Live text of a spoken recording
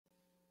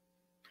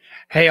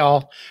Hey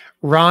all,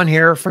 Ron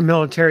here from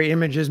Military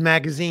Images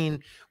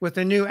Magazine with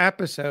a new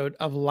episode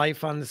of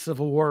Life on the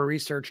Civil War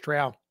Research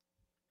Trail.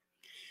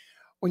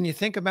 When you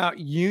think about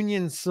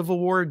Union Civil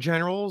War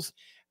generals,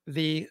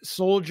 the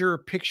soldier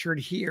pictured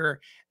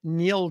here,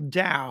 Neal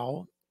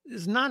Dow,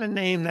 is not a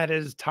name that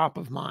is top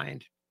of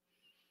mind.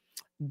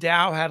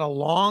 Dow had a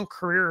long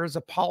career as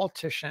a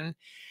politician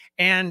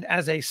and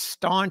as a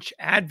staunch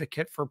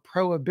advocate for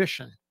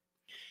prohibition.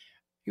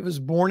 He was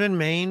born in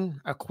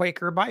Maine, a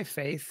Quaker by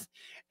faith,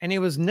 and he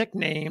was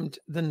nicknamed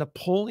the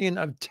Napoleon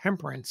of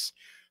Temperance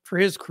for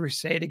his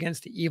crusade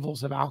against the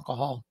evils of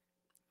alcohol.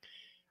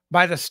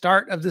 By the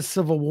start of the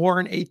Civil War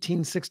in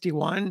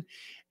 1861,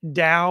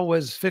 Dow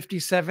was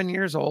 57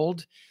 years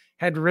old,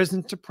 had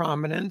risen to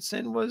prominence,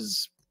 and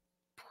was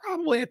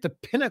probably at the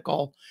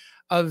pinnacle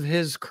of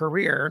his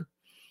career.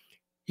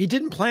 He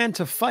didn't plan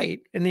to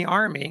fight in the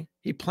army.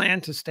 He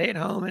planned to stay at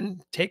home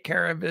and take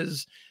care of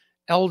his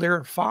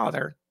elder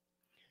father.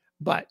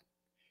 But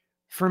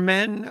for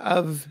men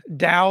of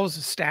Dow's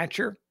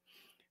stature,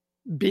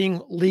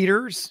 being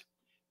leaders,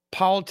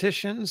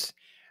 politicians,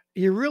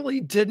 you really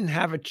didn't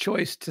have a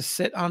choice to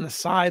sit on the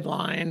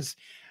sidelines.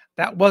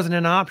 That wasn't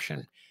an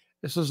option.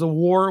 This was a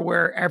war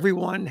where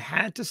everyone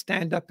had to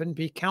stand up and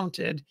be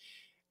counted,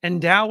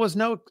 and Dow was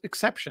no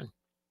exception.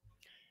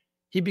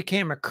 He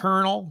became a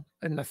colonel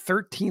in the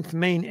 13th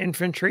Maine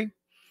Infantry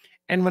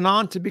and went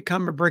on to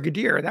become a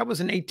brigadier. That was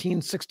in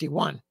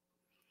 1861.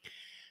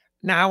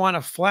 Now I want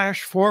to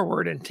flash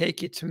forward and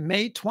take you to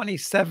May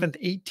 27th,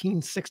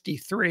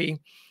 1863,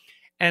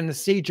 and the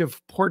siege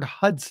of Port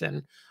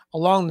Hudson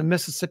along the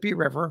Mississippi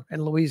River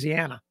in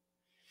Louisiana.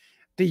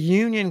 The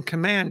Union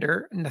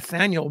commander,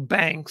 Nathaniel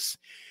Banks,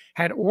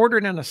 had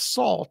ordered an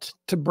assault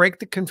to break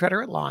the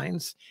Confederate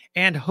lines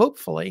and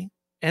hopefully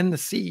end the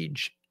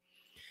siege.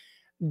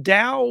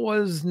 Dow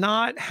was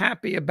not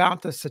happy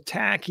about this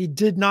attack. He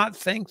did not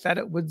think that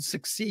it would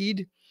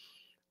succeed,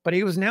 but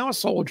he was now a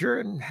soldier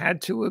and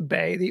had to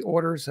obey the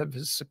orders of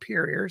his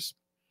superiors.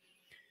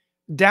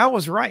 Dow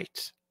was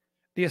right.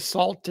 The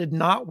assault did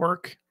not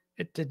work.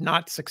 It did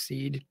not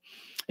succeed.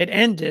 It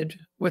ended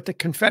with the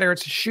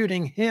Confederates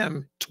shooting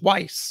him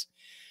twice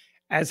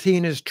as he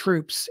and his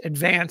troops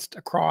advanced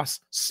across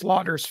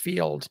Slaughter's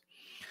Field.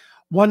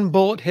 One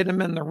bullet hit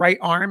him in the right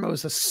arm. It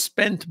was a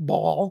spent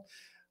ball.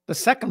 The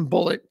second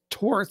bullet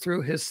tore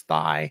through his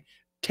thigh,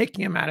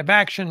 taking him out of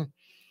action.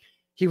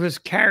 He was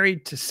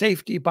carried to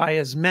safety by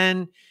his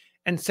men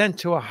and sent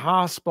to a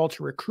hospital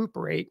to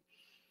recuperate.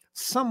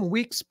 Some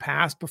weeks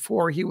passed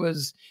before he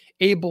was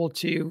able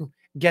to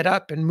get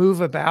up and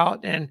move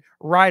about and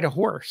ride a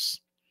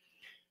horse.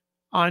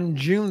 On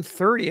June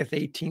 30th,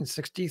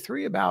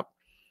 1863, about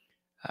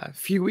a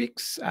few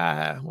weeks,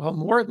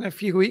 more than a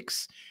few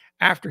weeks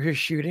after his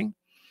shooting,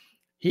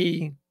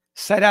 he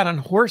set out on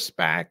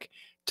horseback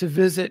to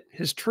visit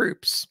his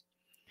troops.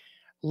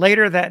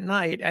 Later that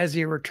night, as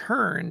he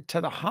returned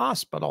to the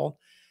hospital,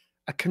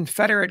 a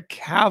Confederate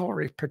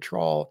cavalry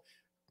patrol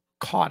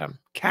caught him,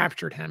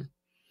 captured him.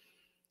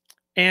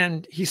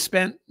 And he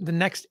spent the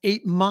next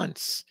 8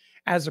 months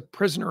as a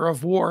prisoner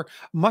of war,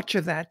 much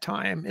of that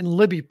time in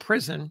Libby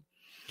Prison.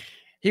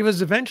 He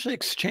was eventually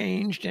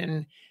exchanged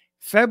in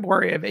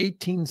February of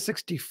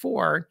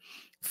 1864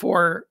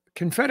 for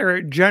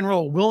Confederate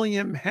General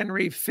William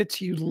Henry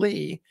Fitzhugh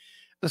Lee,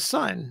 the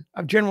son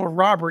of General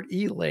Robert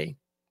E. Lee.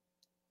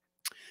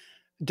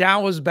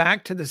 Dow was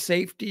back to the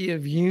safety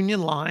of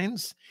Union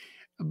lines,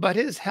 but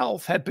his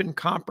health had been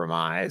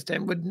compromised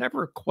and would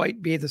never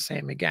quite be the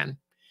same again.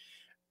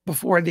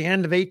 Before the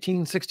end of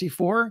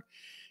 1864,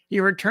 he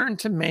returned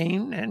to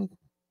Maine and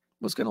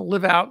was going to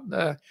live out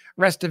the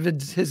rest of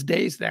his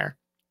days there.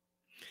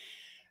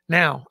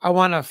 Now, I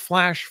want to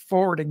flash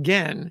forward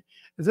again,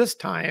 this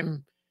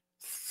time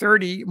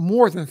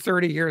more than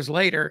 30 years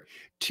later,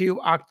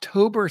 to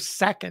October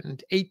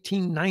 2nd,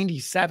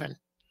 1897.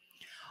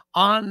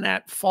 On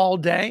that fall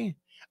day,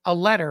 a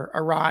letter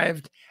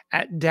arrived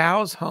at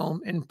Dow's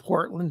home in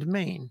Portland,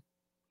 Maine.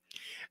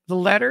 The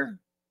letter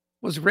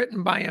was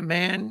written by a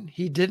man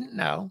he didn't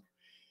know,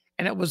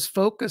 and it was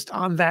focused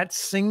on that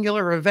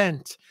singular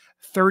event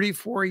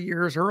 34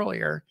 years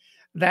earlier,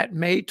 that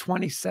May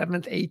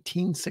 27th,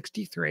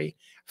 1863,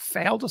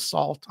 failed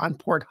assault on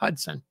Port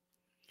Hudson.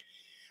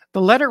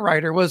 The letter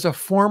writer was a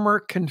former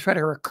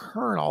Confederate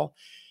colonel.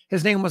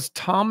 His name was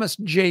Thomas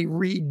J.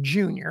 Reed,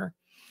 Jr.,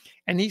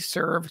 and he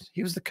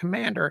was the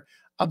commander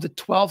of the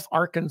 12th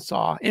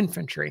Arkansas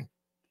Infantry.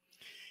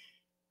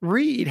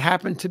 Reed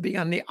happened to be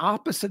on the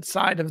opposite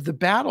side of the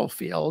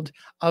battlefield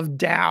of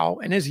Dow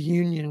and his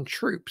Union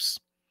troops.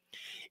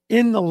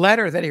 In the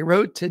letter that he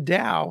wrote to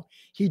Dow,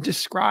 he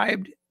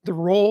described the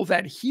role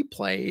that he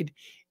played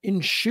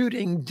in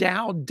shooting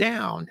Dow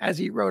down as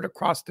he rode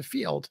across the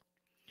field.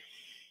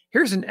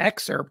 Here's an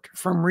excerpt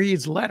from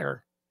Reed's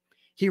letter.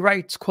 He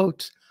writes,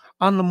 quote,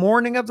 "On the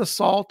morning of the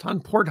assault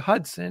on Port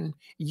Hudson,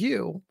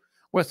 you,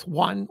 with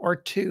 1 or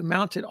 2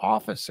 mounted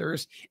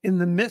officers in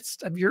the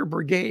midst of your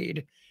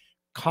brigade,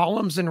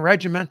 columns and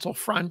regimental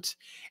front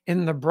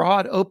in the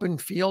broad open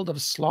field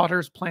of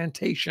Slaughter's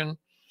plantation,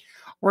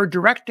 were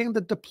directing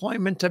the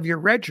deployment of your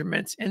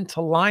regiments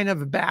into line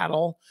of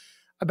battle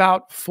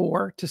about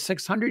 400 to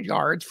 600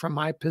 yards from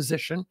my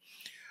position,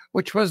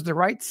 which was the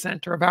right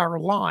center of our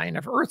line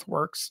of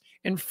earthworks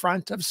in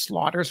front of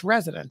Slaughter's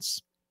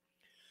residence.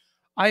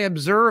 I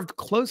observed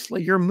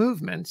closely your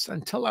movements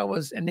until I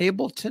was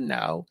enabled to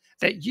know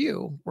that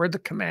you were the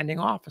commanding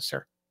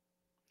officer.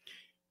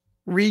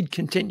 Reed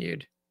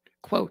continued,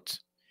 quote,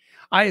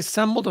 I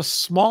assembled a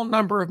small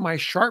number of my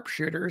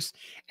sharpshooters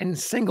and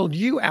singled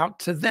you out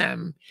to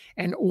them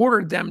and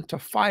ordered them to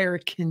fire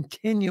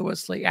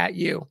continuously at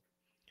you.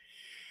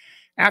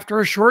 After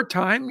a short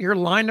time, your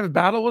line of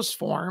battle was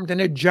formed and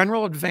a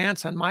general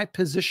advance on my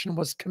position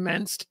was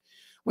commenced,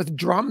 with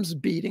drums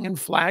beating and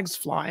flags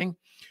flying,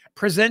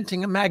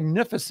 presenting a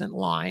magnificent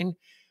line,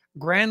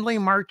 grandly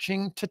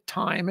marching to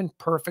time in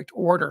perfect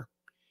order.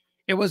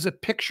 It was a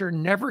picture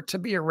never to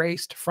be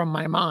erased from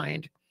my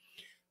mind.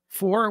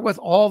 For with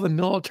all the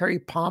military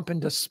pomp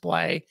and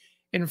display,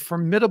 in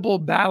formidable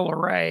battle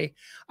array,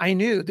 I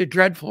knew the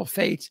dreadful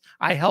fate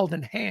I held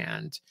in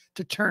hand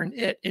to turn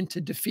it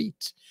into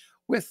defeat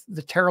with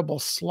the terrible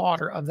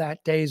slaughter of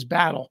that day's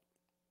battle.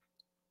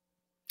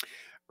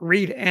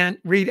 Reed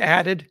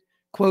added,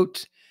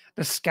 quote,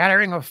 the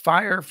scattering of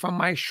fire from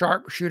my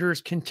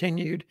sharpshooters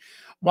continued,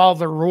 while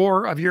the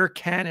roar of your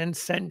cannon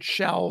sent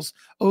shells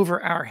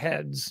over our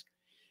heads.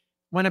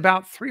 When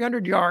about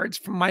 300 yards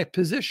from my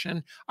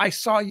position, I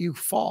saw you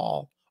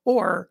fall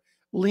or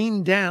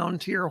lean down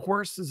to your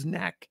horse's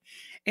neck,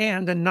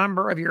 and a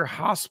number of your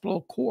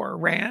hospital corps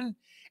ran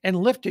and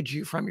lifted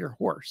you from your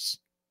horse.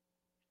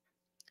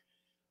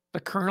 The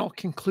colonel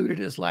concluded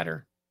his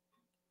letter.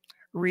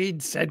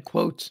 Reed said,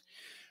 quote,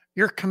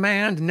 your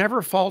command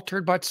never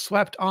faltered but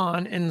swept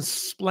on in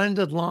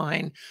splendid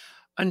line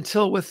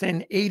until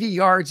within 80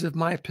 yards of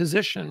my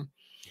position,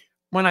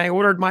 when I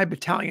ordered my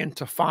battalion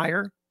to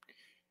fire.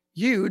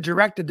 You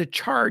directed the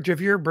charge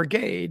of your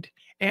brigade,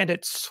 and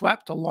it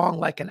swept along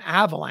like an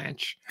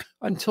avalanche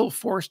until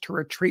forced to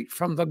retreat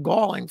from the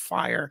galling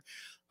fire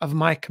of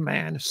my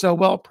command, so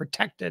well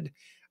protected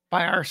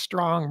by our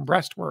strong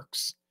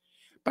breastworks.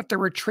 But the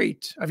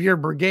retreat of your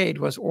brigade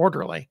was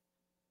orderly.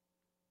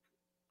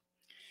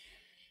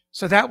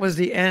 So that was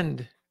the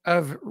end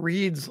of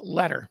Reed's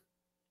letter.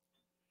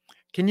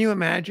 Can you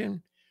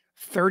imagine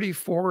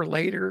 34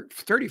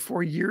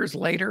 years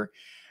later,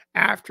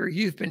 after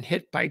you've been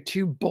hit by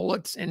 2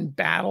 bullets in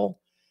battle,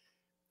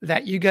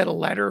 that you get a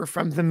letter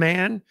from the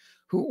man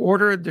who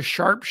ordered the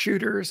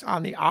sharpshooters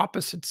on the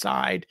opposite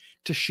side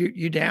to shoot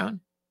you down?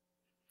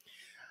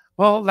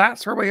 Well,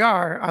 that's where we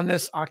are on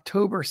this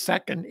October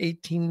 2nd,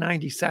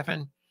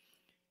 1897.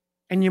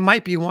 And you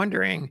might be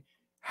wondering,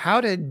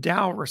 how did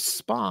Dow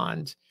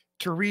respond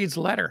to Reed's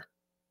letter?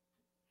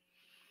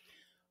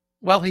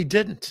 Well, he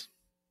didn't.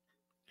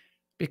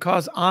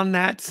 Because on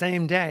that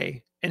same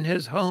day, in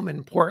his home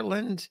in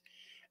Portland,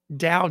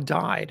 Dow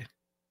died.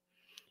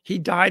 He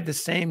died the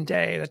same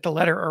day that the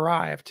letter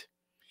arrived.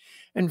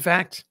 In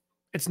fact,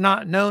 it's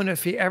not known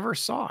if he ever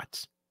saw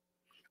it.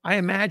 I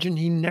imagine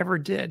he never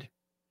did.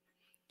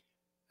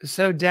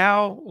 So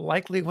Dow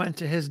likely went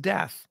to his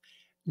death,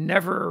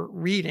 never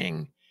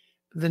reading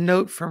the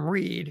note from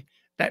Reed,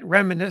 that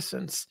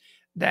reminiscence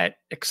that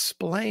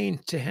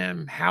explained to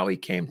him how he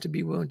came to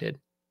be wounded.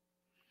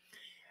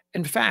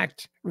 In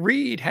fact,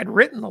 Reed had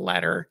written the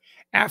letter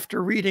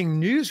after reading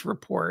news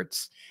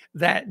reports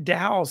that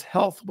Dow's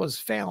health was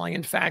failing.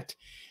 In fact,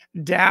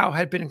 Dow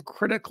had been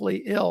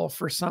critically ill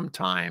for some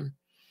time,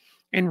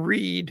 and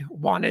Reed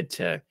wanted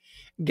to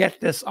get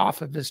this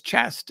off of his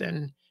chest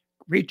and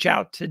reach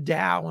out to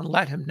Dow and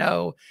let him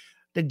know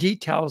the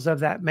details of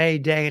that May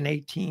day in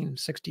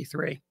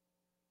 1863.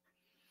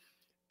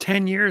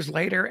 10 years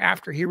later,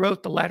 after he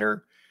wrote the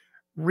letter,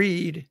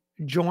 Reed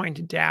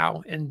joined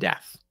Dow in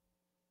death.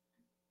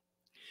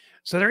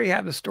 So there you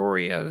have the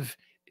story of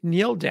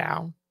Neal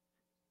Dow,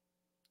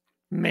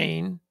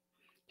 Maine,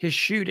 his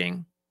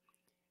shooting,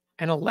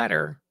 and a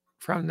letter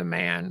from the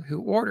man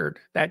who ordered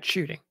that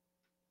shooting.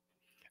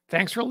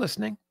 Thanks for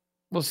listening.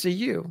 We'll see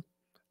you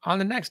on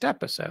the next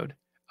episode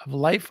of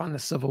Life on the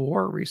Civil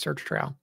War Research Trail.